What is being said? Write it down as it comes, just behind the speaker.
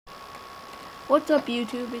What's up,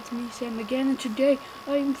 YouTube? It's me, Sam, again, and today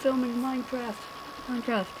I am filming Minecraft.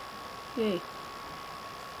 Yay.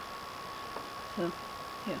 So,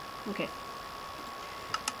 yeah, okay.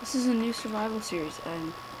 This is a new survival series,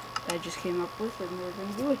 and I just came up with, and we're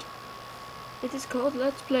gonna do it. It is called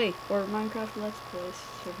Let's Play, or Minecraft Let's Play.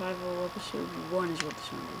 Survival Episode 1 is what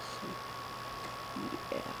this one is. So,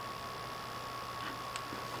 yeah.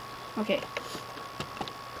 Okay.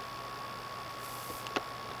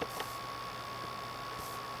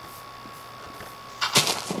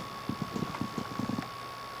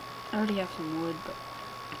 I already have some wood, but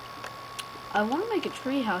I want to make a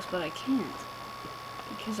tree house, but I can't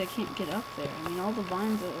because I can't get up there. I mean, all the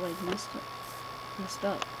vines are like messed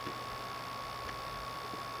up.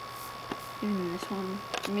 Even this one.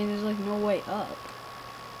 I mean, there's like no way up.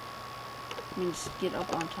 I mean, just get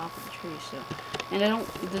up on top of the tree. So, and I don't.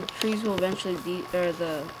 The trees will eventually the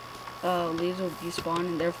leaves will despawn,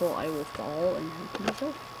 and therefore I will fall and hurt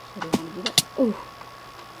myself. So I don't want to do that. Oh.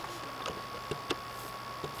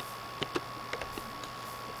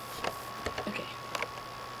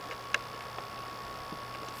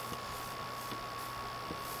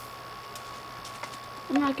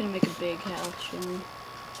 I'm not gonna make a big house, shall we?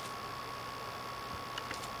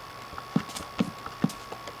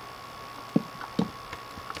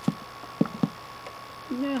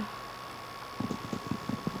 No.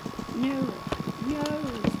 No. No. No.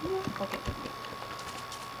 Okay.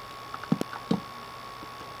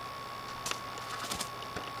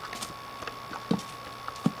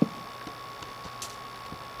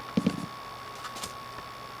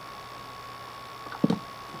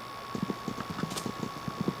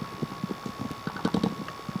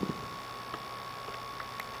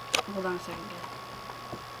 Hold on a second, guys.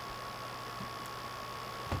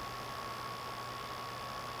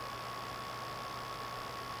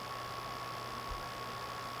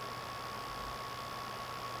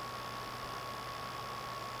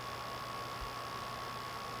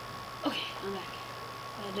 Okay, I'm back.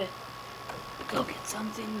 I had to go get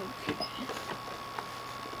something. Okay.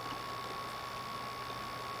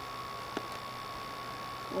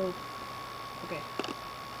 Oh. Okay.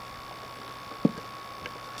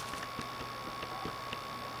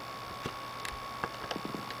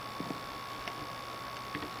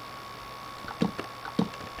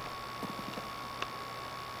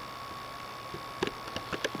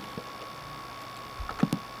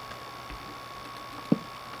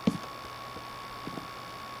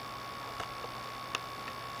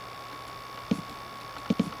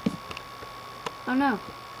 Oh no.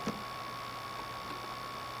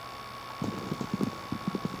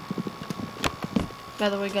 By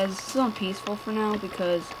the way, guys, this is on peaceful for now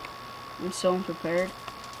because I'm so unprepared.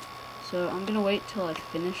 So I'm gonna wait till I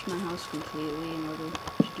finish my house completely in order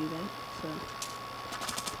to do that. So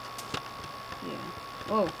yeah.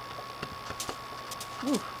 Whoa.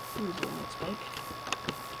 Ooh, that was a light spike.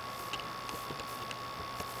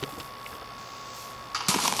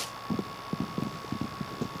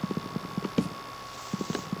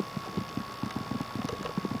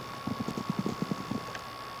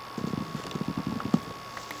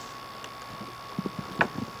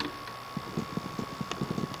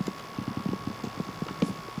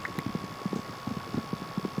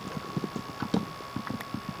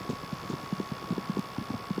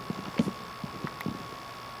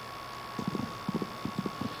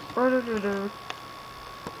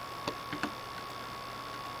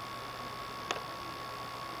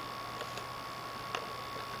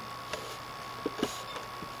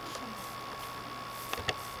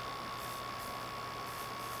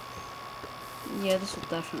 Yeah, this will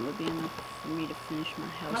definitely be enough for me to finish my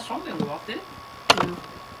house. No.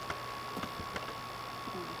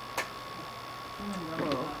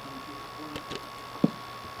 Whoa.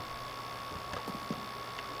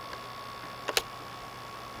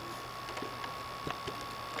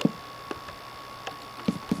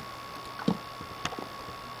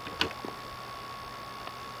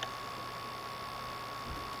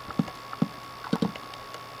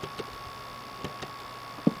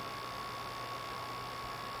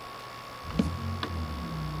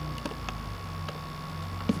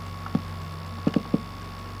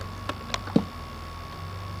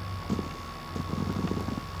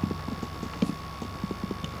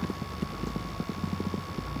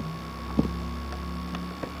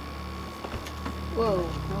 Whoa,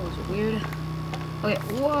 that was weird. Okay,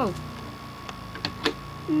 whoa!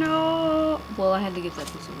 No! Well, I had to get that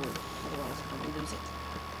piece of wood, otherwise I would lose it.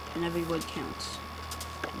 And every wood counts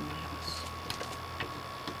in my house.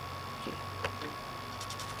 Okay.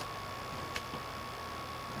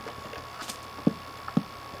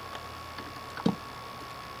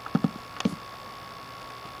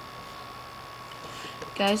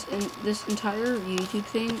 Guys, in this entire YouTube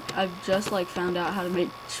thing, I've just like found out how to make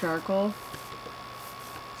charcoal.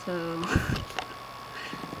 So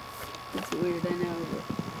it's weird, I know, but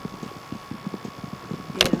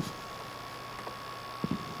yeah.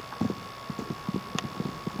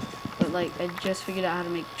 But like, I just figured out how to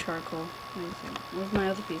make charcoal. Where's my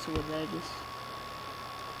other piece of wood that I just...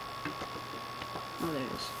 Oh, there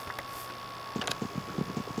it is.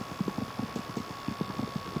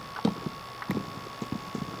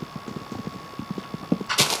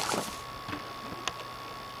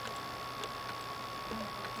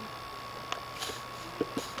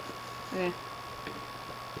 Okay.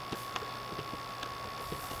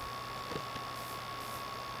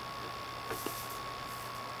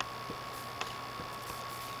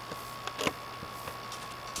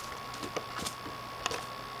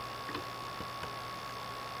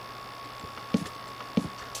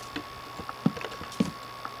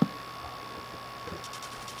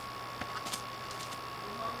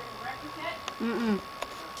 Mm-mm.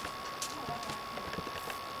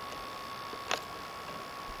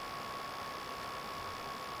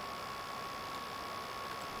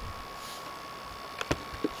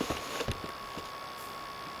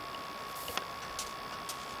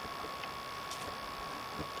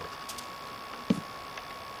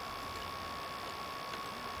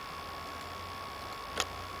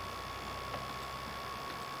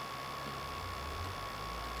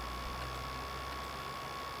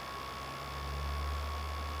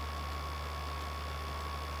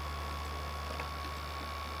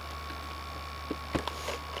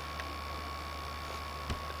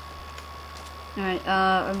 Alright,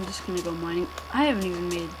 I'm just gonna go mining. I haven't even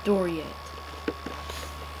made a door yet.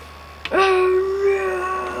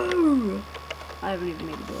 Oh no! I haven't even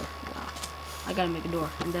made a door. Wow. I gotta make a door,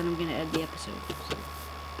 and then I'm gonna end the episode.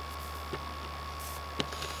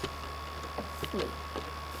 So.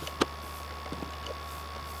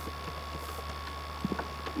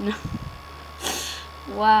 No.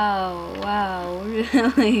 Wow,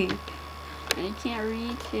 really? I can't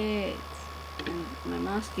reach it. And my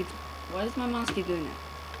mouse keeps... Why does my mouse keep doing that?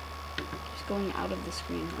 Just going out of the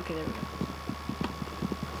screen. Okay, there we go.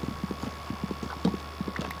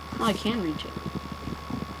 Oh, I can reach it.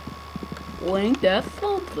 Well, ain't that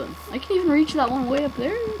something? I can even reach that one way up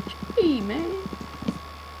there. Gee, man.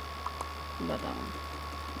 What about that one?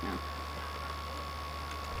 No.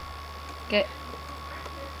 Okay.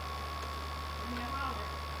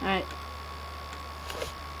 Alright.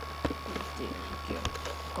 There we go.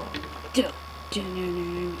 Oh,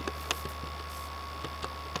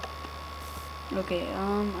 okay,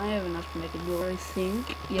 I have enough to make a door, I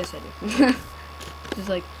think. Yes, I do. Just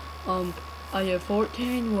like, I have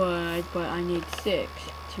 14 wood, but I need 6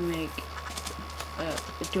 to make a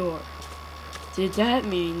door. So that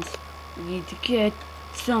means I need to get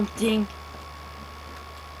something.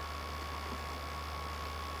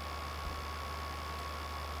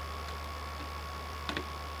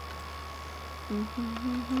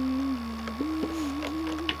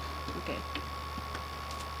 Okay.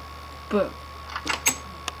 Boom.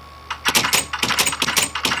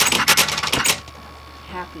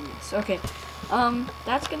 Happiness. Okay.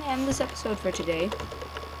 That's gonna end this episode for today.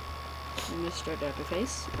 Mr.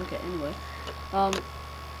 Duckerface. Okay, anyway.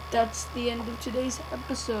 That's the end of today's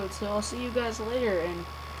episode, so I'll see you guys later, and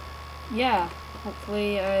yeah,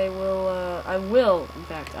 hopefully I will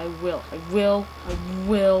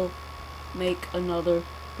make another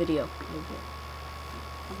video.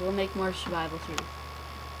 I will make more Survival 3.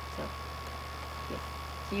 So, yeah.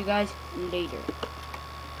 See you guys later.